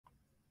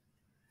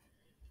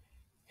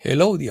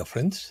Hello, dear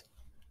friends.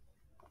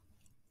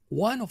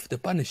 One of the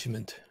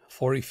punishment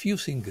for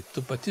refusing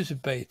to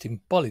participate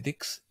in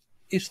politics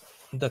is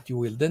that you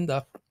will end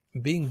up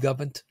being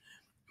governed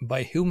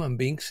by human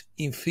beings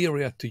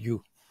inferior to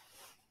you.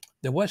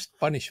 The worst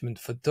punishment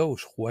for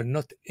those who are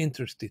not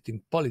interested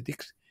in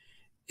politics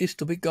is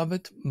to be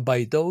governed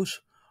by those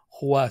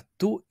who are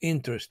too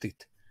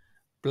interested.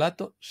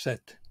 Plato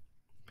said.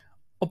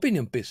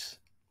 Opinion piece.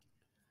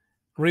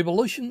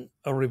 Revolution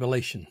or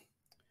revelation.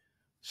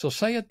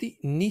 Society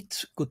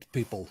needs good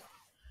people.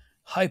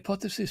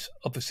 Hypothesis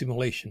of a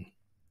simulation.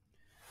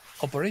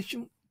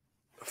 Operation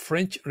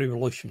French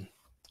Revolution.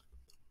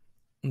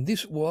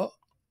 This war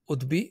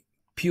would be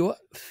pure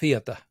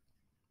theater.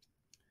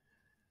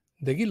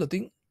 The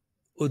guillotine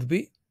would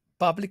be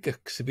public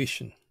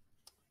exhibition.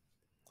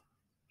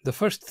 The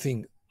first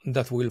thing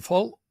that will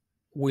fall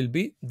will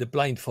be the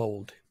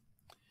blindfold.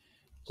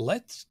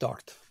 Let's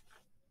start.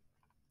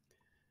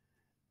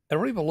 A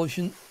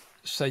revolution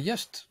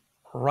suggests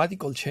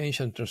radical change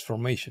and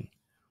transformation,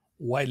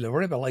 while a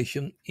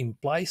revelation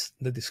implies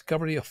the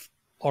discovery of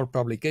or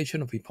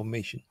publication of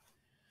information.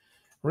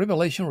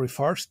 Revelation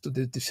refers to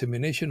the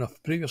dissemination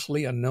of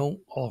previously unknown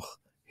or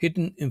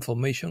hidden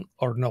information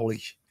or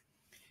knowledge.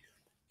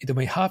 It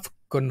may have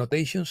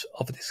connotations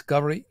of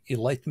discovery,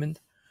 enlightenment,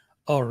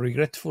 or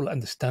regretful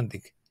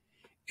understanding.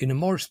 In a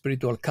more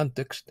spiritual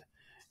context,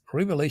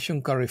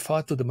 revelation can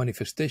refer to the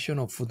manifestation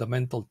of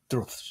fundamental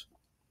truths.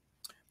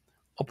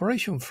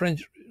 Operation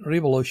French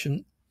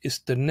Revolution is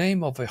the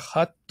name of a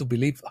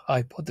hard-to-believe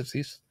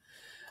hypothesis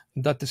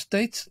that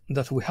states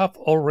that we have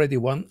already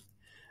won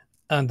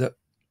and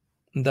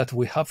that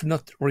we have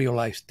not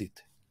realized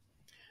it.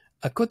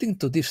 According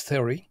to this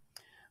theory,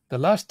 the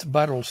last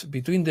battles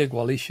between the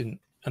coalition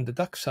and the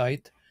dark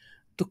side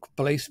took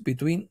place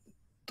between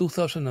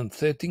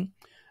 2013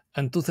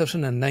 and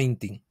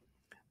 2019,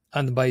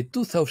 and by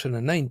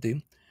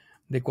 2019,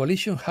 the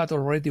coalition had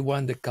already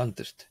won the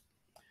contest.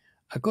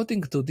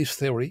 According to this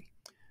theory,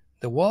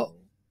 the war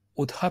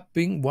would have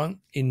been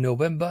won in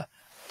November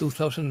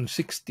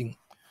 2016,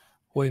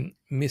 when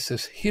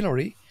Mrs.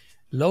 Hillary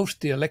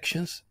lost the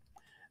elections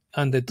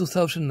and the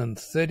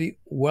 2030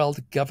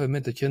 world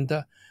government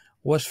agenda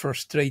was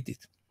frustrated,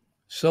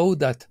 so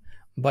that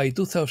by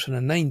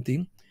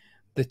 2019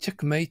 the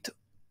checkmate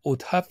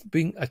would have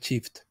been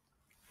achieved.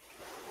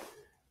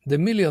 The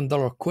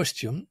million-dollar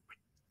question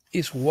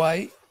is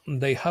why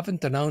they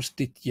haven't announced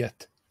it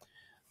yet.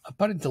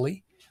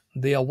 Apparently,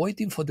 they are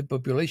waiting for the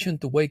population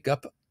to wake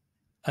up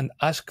and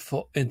ask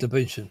for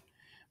intervention,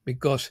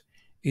 because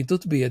it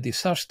would be a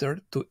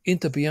disaster to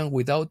intervene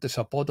without the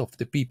support of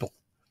the people.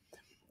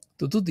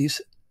 To do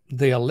this,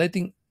 they are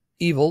letting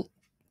evil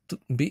to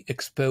be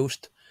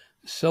exposed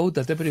so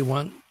that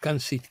everyone can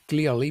see it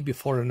clearly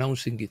before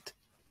announcing it.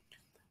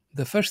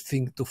 The first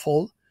thing to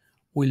fall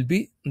will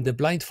be the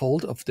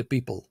blindfold of the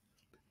people.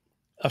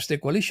 As the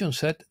coalition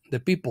said, the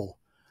people,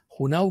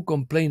 who now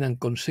complain and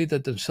consider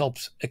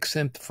themselves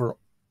exempt from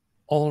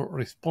all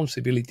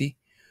responsibility,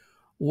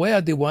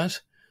 were the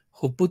ones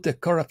who put the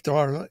corrupt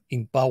ruler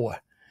in power,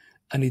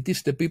 and it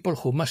is the people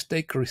who must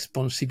take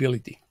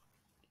responsibility.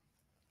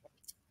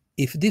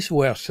 If this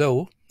were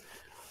so,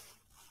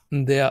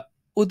 there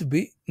would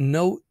be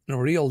no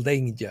real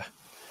danger,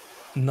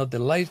 not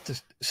the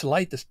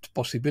slightest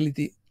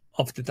possibility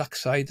of the dark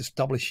side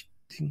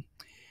establishing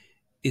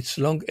its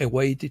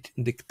long-awaited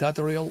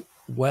dictatorial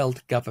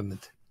world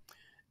government.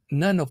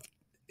 None of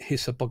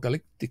his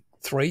apocalyptic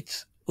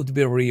threats would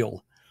be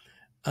real,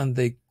 and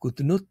they could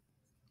not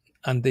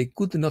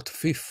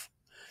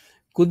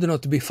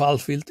be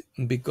fulfilled,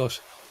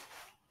 because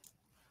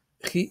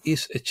he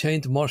is a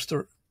chained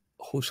monster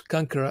whose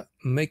canker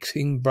makes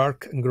him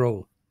bark and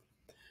growl,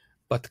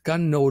 but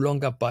can no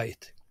longer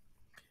bite.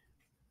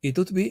 It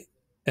would be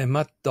a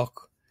mad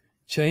dog,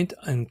 chained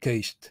and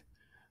caged,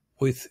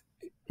 with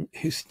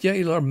his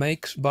jailer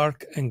makes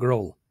bark and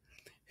growl,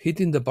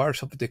 hitting the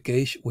bars of the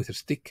cage with a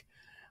stick,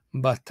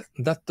 but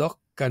that dog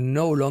can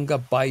no longer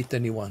bite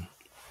anyone.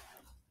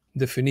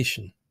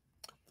 Definition.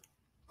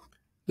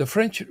 The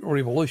French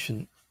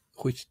Revolution,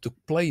 which took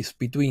place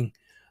between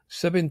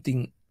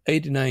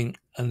 1789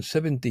 and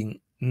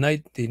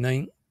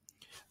 1799,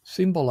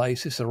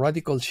 symbolizes a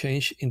radical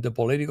change in the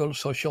political,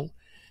 social,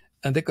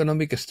 and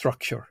economic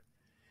structure.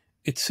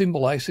 It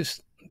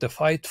symbolizes the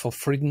fight for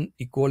freedom,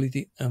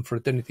 equality, and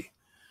fraternity,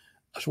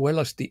 as well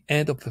as the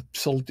end of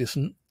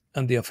absolutism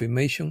and the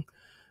affirmation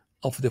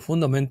of the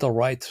fundamental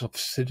rights of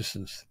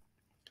citizens.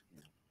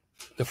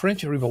 The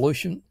French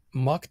Revolution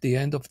marked the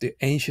end of the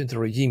ancient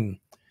regime,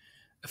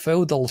 a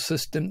feudal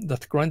system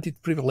that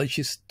granted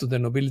privileges to the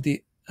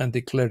nobility and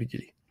the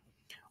clergy,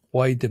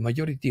 while the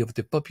majority of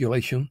the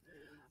population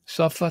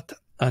suffered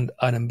an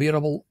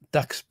unbearable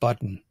tax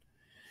burden.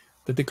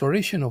 The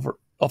Declaration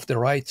of the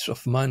Rights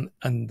of Man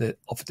and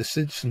of the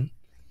Citizen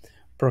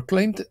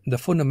proclaimed the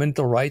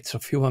fundamental rights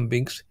of human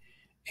beings,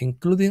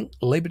 including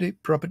liberty,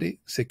 property,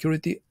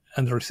 security,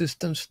 and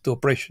resistance to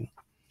oppression.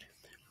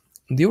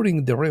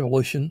 During the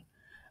Revolution,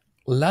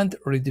 land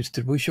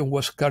redistribution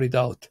was carried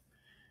out,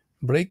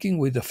 breaking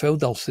with the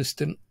feudal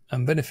system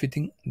and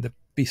benefiting the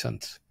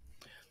peasants.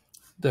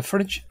 The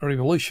French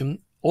Revolution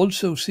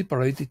also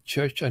separated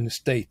church and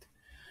state,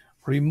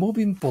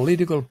 removing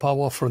political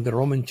power from the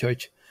Roman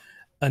Church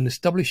and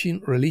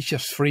establishing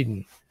religious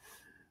freedom.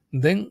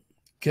 Then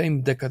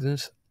came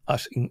decadence,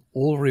 as in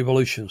all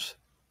revolutions.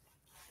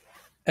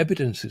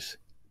 Evidences.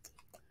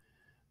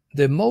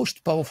 The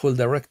most powerful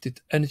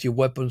directed energy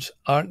weapons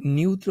are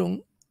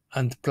neutron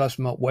and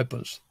plasma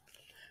weapons,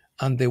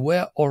 and they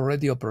were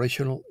already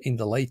operational in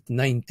the late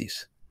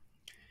 90s.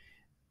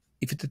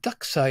 If the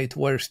dark side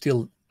were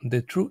still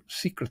the true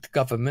secret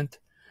government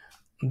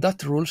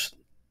that rules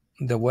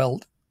the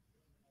world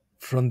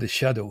from the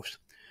shadows,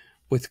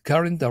 with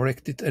current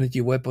directed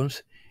energy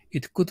weapons,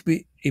 it could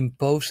be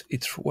impose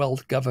its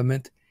world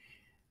government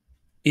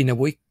in a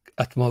week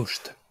at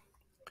most.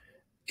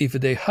 If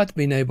they had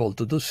been able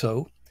to do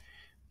so,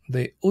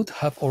 they would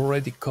have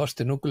already caused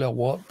a nuclear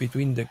war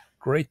between the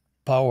great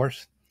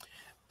powers,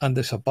 and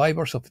the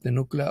survivors of the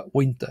nuclear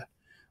winter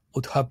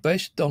would have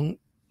based on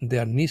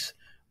their needs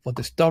for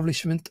the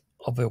establishment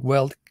of a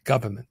world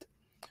government.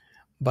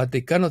 But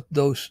they cannot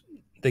do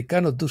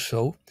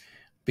so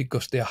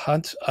because their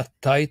hands are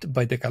tied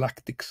by the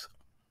galactics.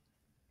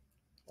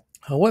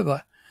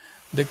 However,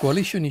 the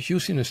coalition is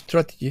using a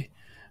strategy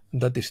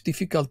that is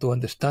difficult to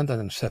understand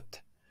and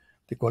accept.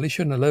 The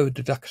coalition allowed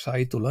the dark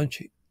side to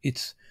launch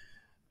its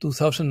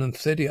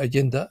 2030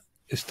 agenda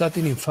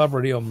starting in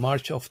February or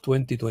March of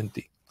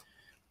 2020.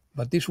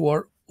 But this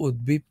war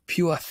would be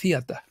pure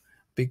theater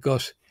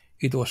because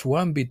it was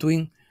won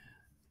between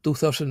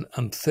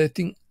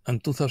 2013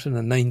 and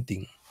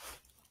 2019.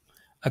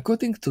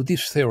 According to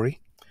this theory,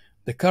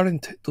 the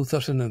current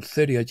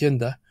 2030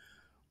 agenda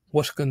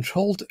was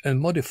controlled and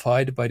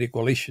modified by the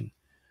coalition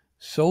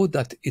so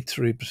that its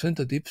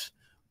representatives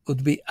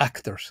would be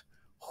actors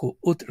who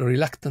would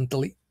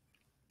reluctantly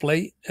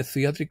play a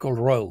theatrical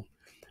role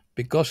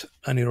because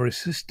an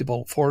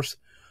irresistible force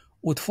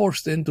would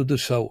force them to do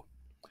so.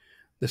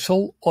 The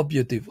sole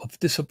objective of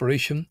this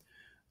operation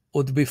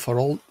would be for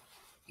all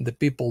the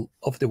people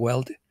of the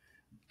world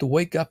to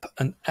wake up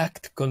and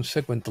act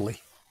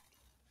consequently.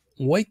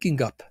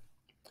 Waking up.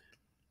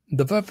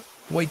 The verb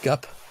wake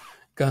up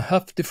can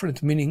have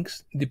different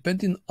meanings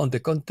depending on the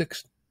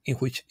context in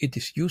which it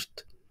is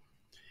used.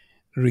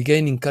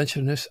 Regaining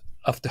consciousness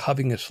after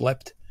having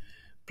slept,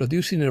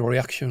 producing a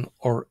reaction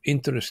or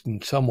interest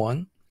in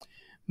someone,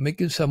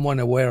 making someone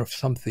aware of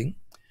something,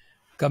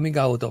 coming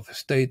out of a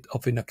state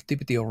of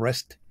inactivity or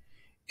rest,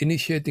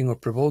 initiating or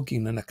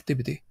provoking an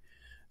activity,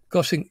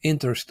 causing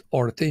interest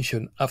or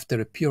attention after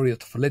a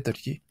period of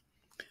lethargy,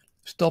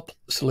 stop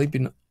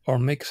sleeping or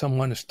make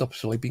someone stop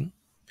sleeping,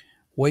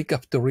 wake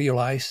up to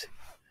realize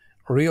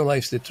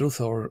the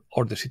truth or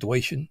the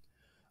situation,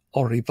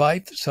 or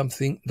revive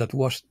something that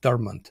was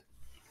dormant.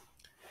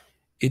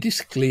 It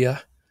is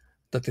clear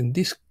that in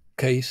this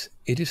case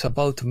it is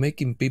about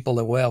making people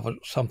aware of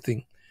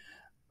something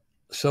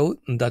so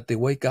that they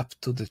wake up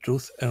to the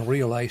truth and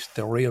realize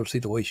the real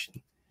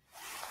situation.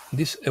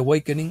 This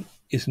awakening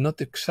is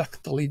not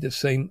exactly the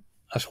same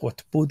as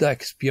what Buddha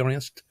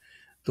experienced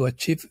to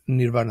achieve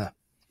nirvana,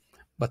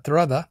 but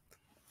rather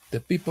the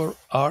people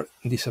are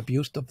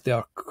disabused of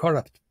their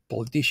corrupt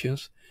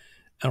politicians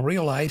and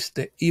realize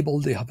the evil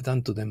they have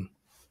done to them.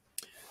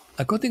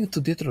 According to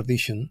the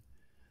tradition,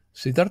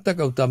 Siddhartha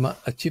Gautama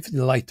achieved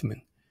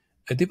enlightenment,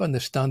 a deep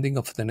understanding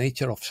of the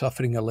nature of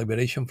suffering and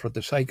liberation from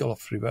the cycle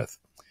of rebirth,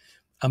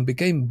 and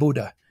became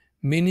Buddha,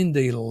 meaning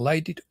the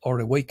enlightened or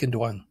awakened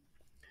one.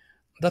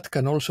 That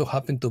can also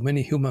happen to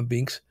many human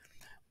beings,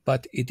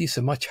 but it is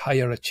a much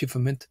higher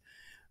achievement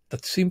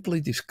than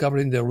simply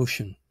discovering the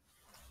illusion.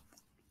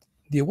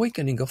 The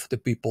awakening of the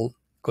people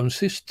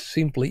consists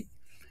simply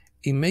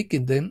in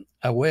making them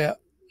aware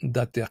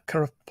that their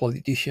corrupt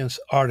politicians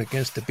are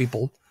against the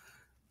people,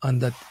 and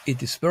that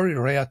it is very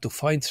rare to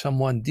find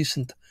someone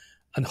decent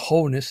and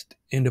honest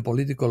in the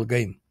political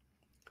game.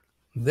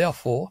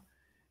 Therefore,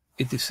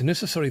 it is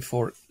necessary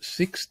for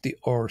 60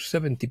 or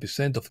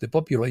 70% of the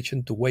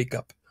population to wake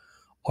up,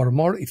 or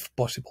more if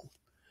possible.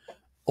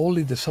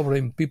 Only the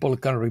sovereign people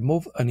can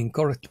remove an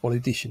incorrect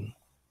politician.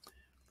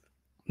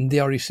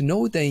 There is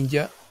no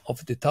danger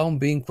of the town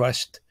being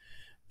crushed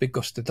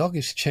because the dog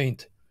is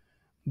chained,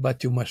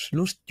 but you must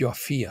lose your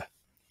fear.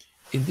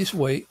 In this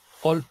way,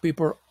 all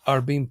people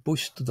are being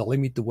pushed to the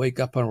limit to wake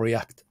up and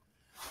react.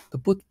 To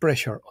put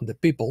pressure on the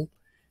people,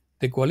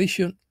 the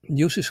coalition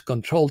uses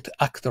controlled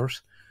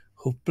actors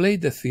who play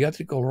the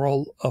theatrical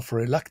role of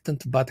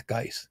reluctant bad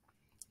guys.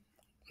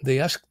 They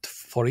asked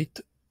for it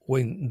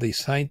when they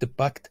signed the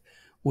pact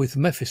with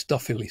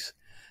Mephistopheles,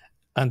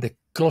 and the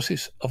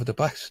clauses of the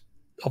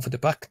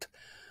pact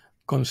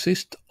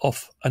consist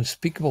of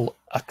unspeakable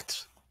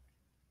acts.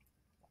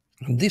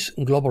 This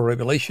global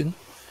revelation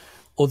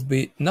would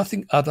be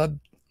nothing other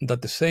than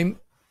the same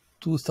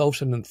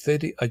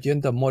 2030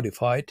 agenda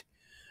modified,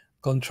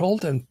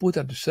 controlled and put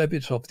at the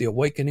service of the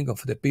awakening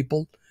of the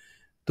people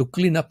to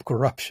clean up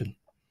corruption.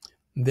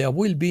 There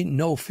will be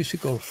no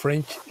physical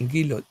French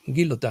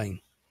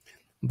guillotine,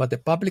 but a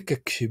public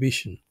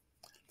exhibition.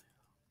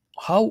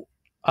 How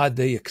are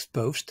they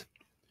exposed?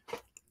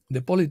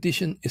 The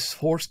politician is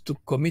forced to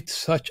commit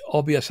such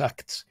obvious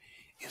acts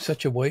in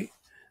such a way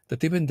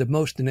that even the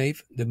most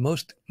naive, the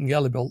most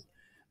gullible,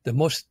 the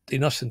most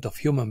innocent of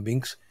human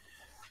beings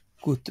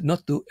could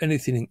not do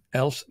anything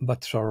else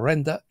but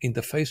surrender in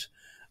the face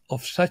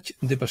of such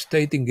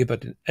devastating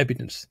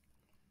evidence.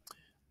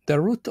 The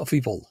root of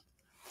evil.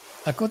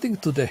 According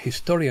to the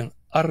historian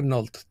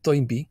Arnold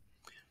Toynbee,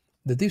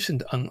 the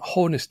decent and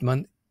honest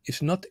man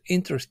is not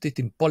interested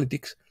in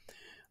politics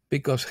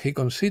because he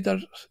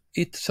considers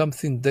it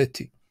something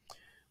dirty,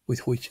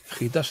 with which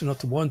he does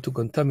not want to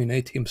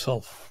contaminate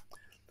himself,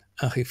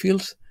 and he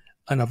feels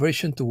an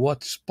aversion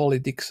towards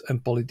politics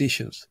and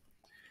politicians.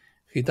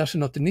 He does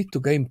not need to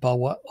gain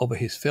power over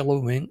his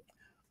fellow men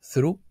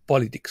through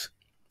politics.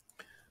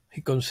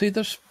 He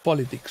considers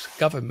politics,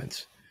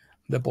 governments,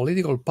 the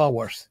political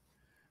powers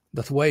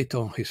that wait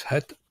on his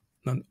head,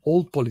 and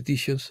all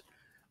politicians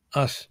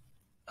as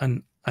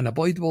an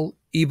unavoidable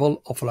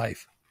evil of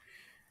life,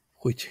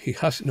 which he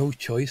has no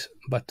choice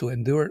but to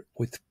endure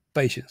with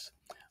patience,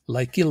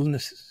 like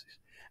illnesses,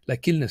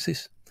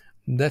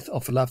 death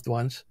of loved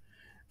ones,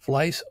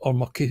 flies or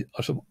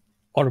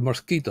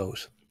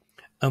mosquitoes.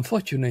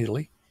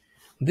 Unfortunately,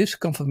 this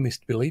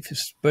conformist belief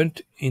is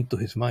burnt into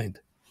his mind.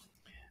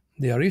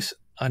 There is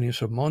an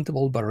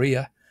insurmountable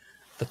barrier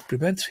that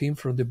prevents him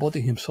from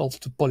devoting himself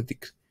to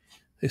politics.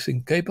 He is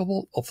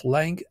incapable of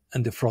lying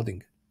and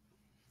defrauding.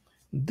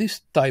 This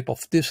type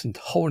of decent,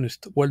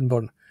 honest,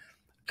 well-born,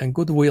 and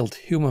good-willed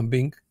human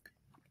being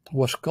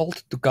was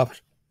called to cover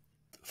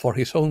for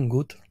his own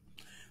good,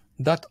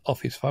 that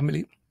of his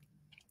family,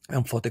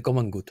 and for the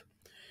common good.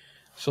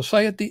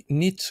 Society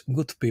needs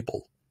good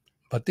people,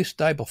 but this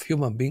type of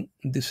human being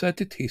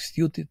deserted his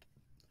duty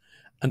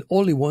and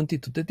only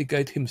wanted to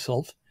dedicate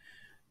himself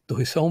to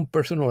his own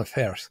personal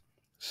affairs,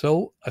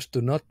 so as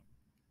to not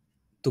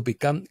to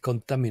become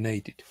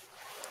contaminated.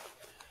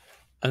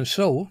 And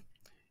so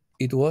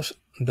it was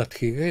that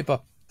he gave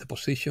up the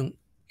position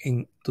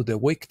to the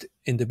wicked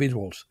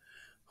individuals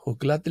who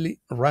gladly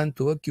ran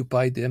to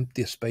occupy the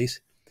empty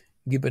space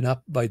given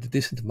up by the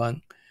decent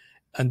man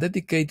and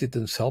dedicated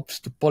themselves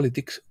to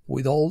politics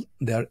with all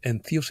their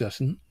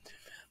enthusiasm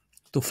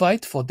to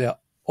fight for their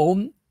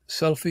own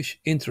selfish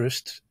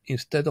interests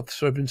instead of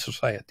serving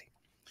society.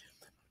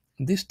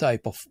 This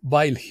type of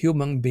vile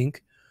human being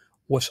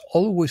was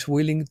always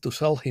willing to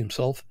sell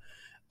himself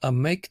and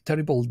make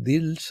terrible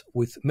deals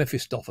with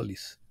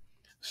Mephistopheles,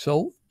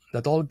 so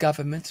that all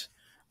governments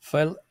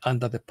fell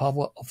under the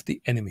power of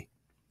the enemy.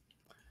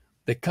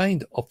 The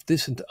kind of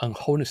decent and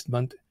honest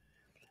man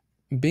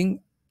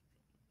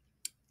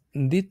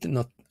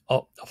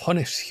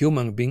honest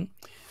human being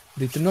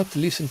did not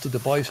listen to the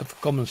voice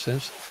of common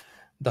sense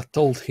that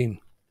told him,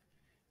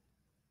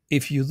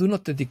 if you do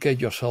not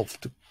dedicate yourself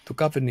to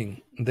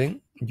governing,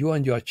 then you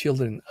and your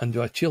children and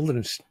your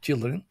children's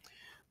children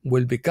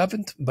will be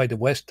governed by the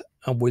West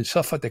and will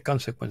suffer the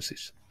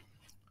consequences.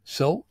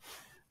 So,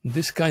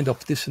 this kind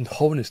of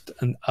decent, honest,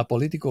 and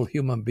apolitical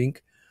human being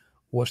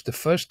was the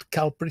first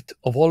culprit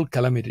of all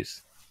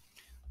calamities.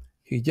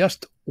 He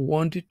just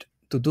wanted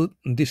to do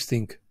this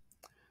thing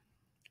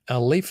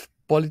and leave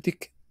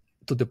politics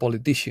to the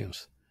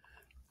politicians.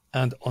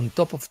 And on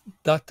top of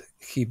that,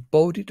 he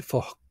voted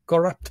for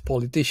corrupt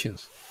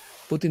politicians,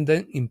 putting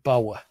them in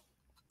power.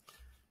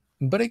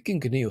 Breaking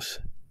news.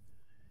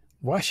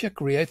 Russia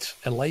creates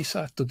a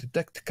laser to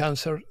detect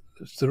cancer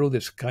through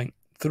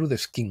the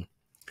skin.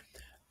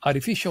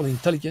 Artificial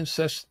intelligence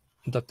says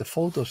that the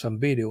photos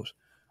and videos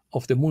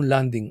of the moon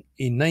landing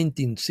in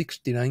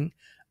 1969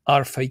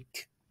 are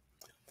fake.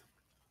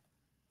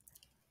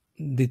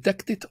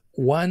 Detected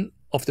one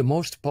of the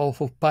most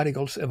powerful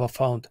particles ever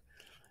found,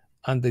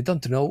 and they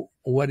don't know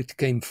where it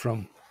came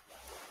from.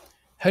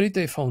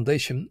 Heritage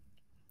Foundation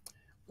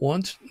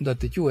wants that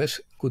the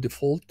US could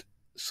default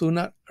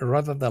sooner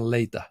rather than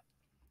later.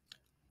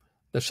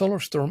 The solar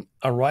storm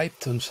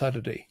arrived on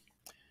Saturday.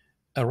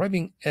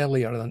 Arriving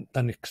earlier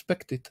than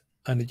expected,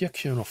 an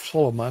ejection of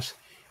solar mass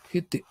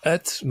hit the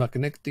Earth's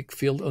magnetic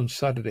field on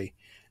Saturday,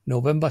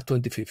 November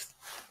 25th.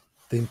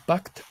 The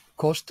impact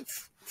caused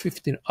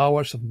 15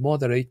 hours of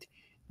moderate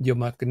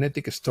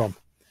geomagnetic storm.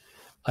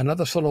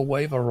 Another solar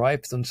wave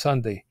arrived on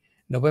Sunday,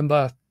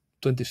 November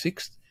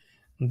 26th,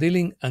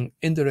 dealing an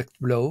indirect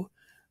blow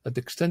that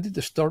extended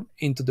the storm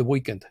into the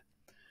weekend.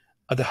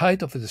 At the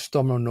height of the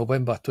storm on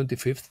November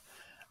 25th,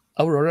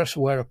 auroras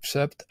were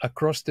observed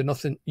across the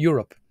northern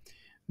Europe,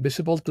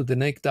 visible to the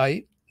naked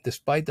eye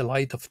despite the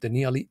light of the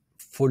nearly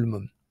full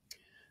moon.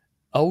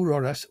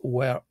 Auroras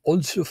were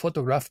also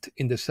photographed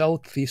in the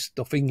southeast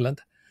of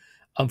England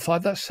and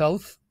further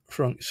south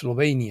from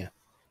Slovenia.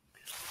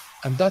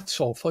 And that's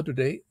all for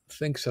today.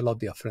 Thanks a lot,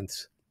 dear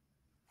friends.